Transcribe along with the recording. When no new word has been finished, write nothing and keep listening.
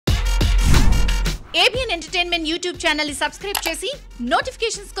ABN Entertainment YouTube channel ni subscribe chesi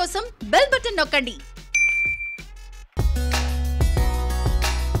notifications kosam bell button nokkandi.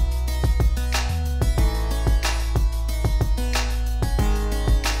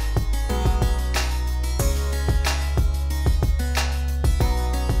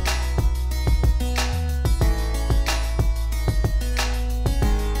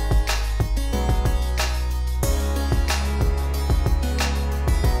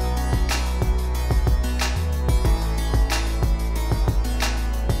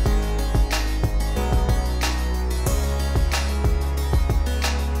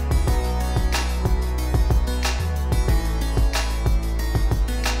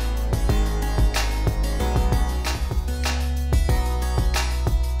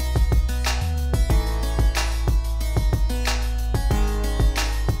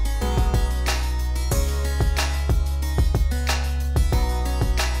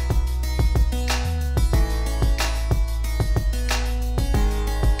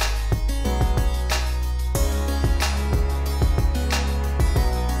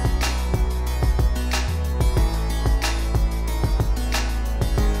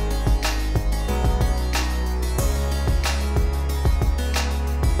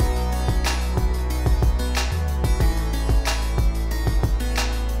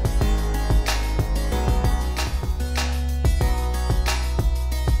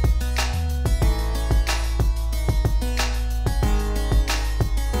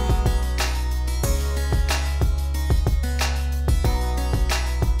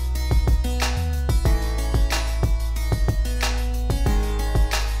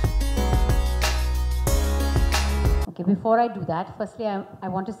 Before I do that, firstly, I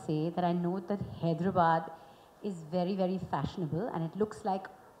want to say that I know that Hyderabad is very, very fashionable, and it looks like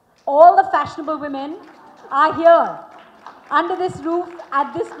all the fashionable women are here under this roof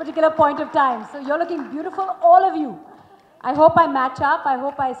at this particular point of time. So you're looking beautiful, all of you. I hope I match up. I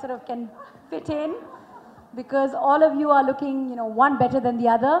hope I sort of can fit in, because all of you are looking, you know, one better than the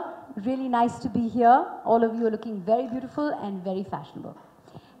other. Really nice to be here. All of you are looking very beautiful and very fashionable.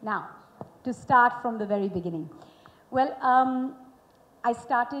 Now, to start from the very beginning. Well, I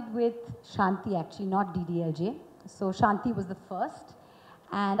started with Shanti actually, not DDLJ. So Shanti was the first,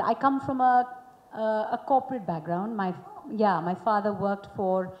 and I come from a corporate background. My father worked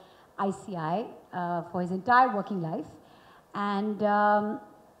for ICI for his entire working life, and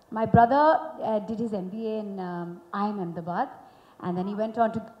my brother did his MBA in IIM Ahmedabad, and then he went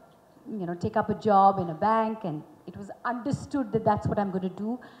on to, you know, take up a job in a bank, and it was understood that that's what I'm going to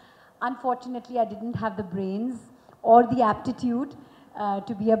do. Unfortunately, I didn't have the brains or the aptitude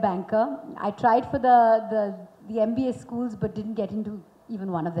to be a banker. I tried for the MBA schools but didn't get into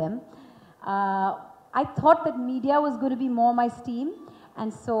even one of them. I thought that media was going to be more my stream,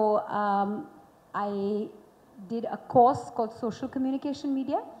 and so I did a course called Social Communication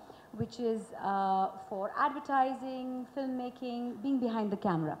Media, which is for advertising, filmmaking, being behind the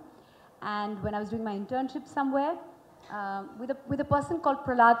camera. And when I was doing my internship somewhere, with a person called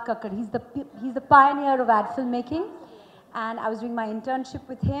Prahlad Kakkad. He's the pioneer of ad filmmaking, and I was doing my internship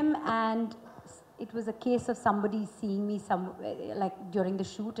with him, and it was a case of somebody seeing me like during the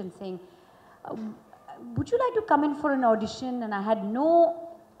shoot and saying, would you like to come in for an audition? And I had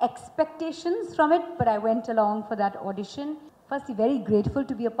no expectations from it, but I went along for that audition. Firstly, very grateful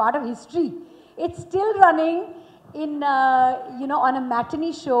to be a part of history. It's still running in, you know, on a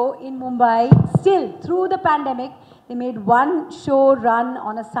matinee show in Mumbai, still through the pandemic. They made one show run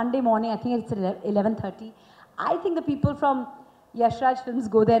on a Sunday morning. I think it's at 11:30. I think the people from Yashraj Films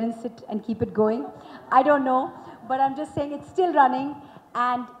go there and sit and keep it going. I don't know, but I'm just saying it's still running,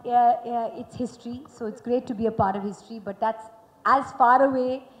 and it's history. So it's great to be a part of history, but that's as far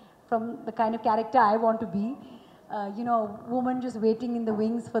away from the kind of character I want to be. You know, woman just waiting in the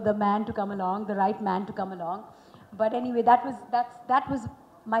wings for the man to come along, the right man to come along. But anyway, that was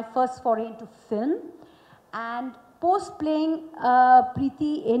my first foray into film. And post playing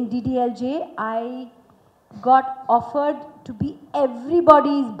Preeti in DDLJ, I got offered to be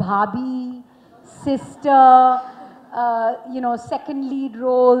everybody's bhabhi, sister, you know, second lead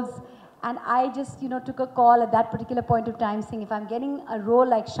roles. And I just, you know, took a call at that particular point of time saying, if I'm getting a role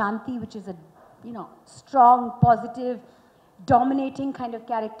like Shanti, which is a, you know, strong, positive, dominating kind of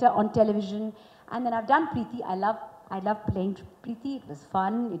character on television, and then I've done Preeti. I love playing Preeti. It was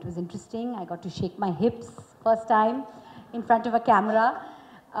fun. It was interesting. I got to shake my hips first time in front of a camera.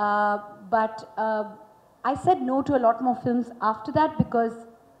 But I said no to a lot more films after that, because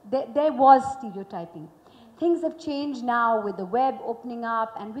there was stereotyping. Things have changed now with the web opening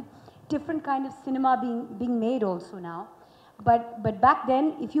up and with different kind of cinema being made also now. But back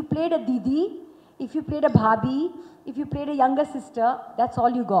then, if you played a Didi, if you played a bhabhi, if you played a younger sister, that's all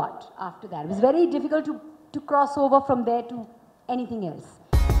you got after that. It was very difficult to cross over from there to anything else.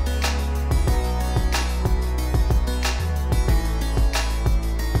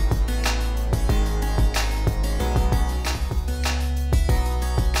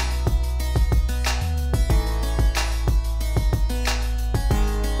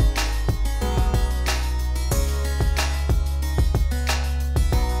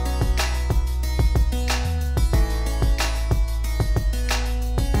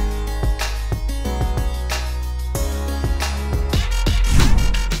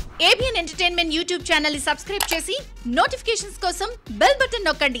 ABN Entertainment YouTube channel ని subscribe చేసి notifications కోసం bell button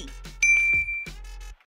నొక్కండి.